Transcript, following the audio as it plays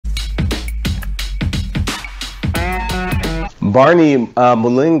Barney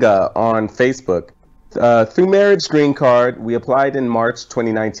Mulinga on Facebook. Through marriage green card, we applied in March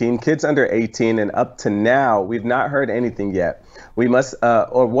 2019, kids under 18, and up to now, we've not heard anything yet. We must,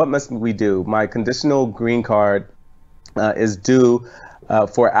 or what must we do? My conditional green card is due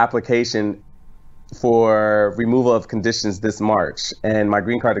for application for removal of conditions this March, and my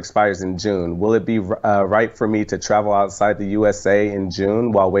green card expires in June. Will it be right for me to travel outside the USA in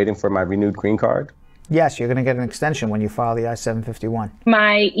June while waiting for my renewed green card? Yes, you're going to get an extension when you file the I-751.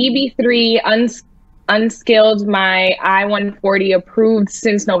 My EB3 unskilled, my I-140 approved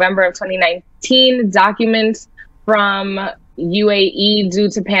since November of 2019. Documents from UAE due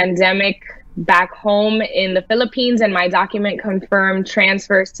to pandemic back home in the Philippines, and my document confirmed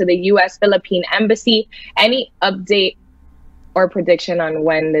transfers to the U.S. Philippine Embassy. Any update or prediction on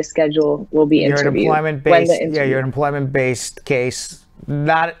when the schedule will be interviewed? You're an employment-based case.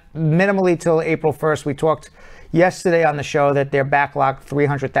 Not minimally till April 1st. We talked yesterday on the show that they're backlogged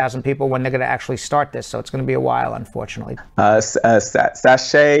 300,000 people when they're going to actually start this. So it's going to be a while, unfortunately.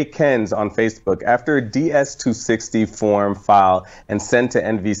 Sachet Kens on Facebook. After DS-260 form file and sent to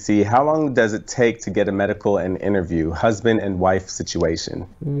NVC, how long does it take to get a medical and interview? Husband and wife situation.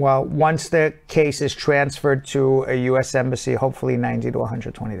 Well, once the case is transferred to a U.S. embassy, hopefully 90 to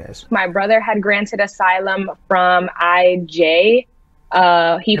 120 days. My brother had granted asylum from IJ.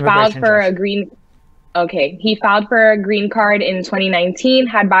 He filed for a green card in 2019,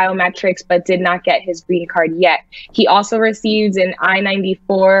 had biometrics, but did not get his green card yet. He also received an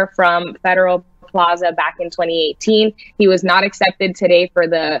I-94 from Federal Plaza back in 2018. He was not accepted today for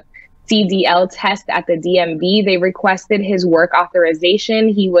the CDL test at the DMV. They requested his work authorization.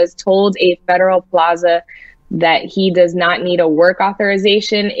 He was told at Federal Plaza that he does not need a work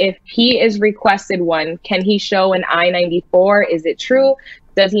authorization. If he is requested one, can he show an I-94? Is it true?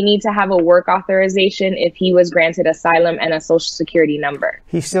 Does he need to have a work authorization if he was granted asylum and a social security number?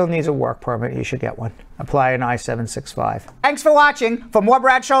 He still needs a work permit. He should get one. Apply an I-765. Thanks for watching. For more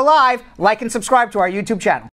Bradshaw Live, like and subscribe to our YouTube channel.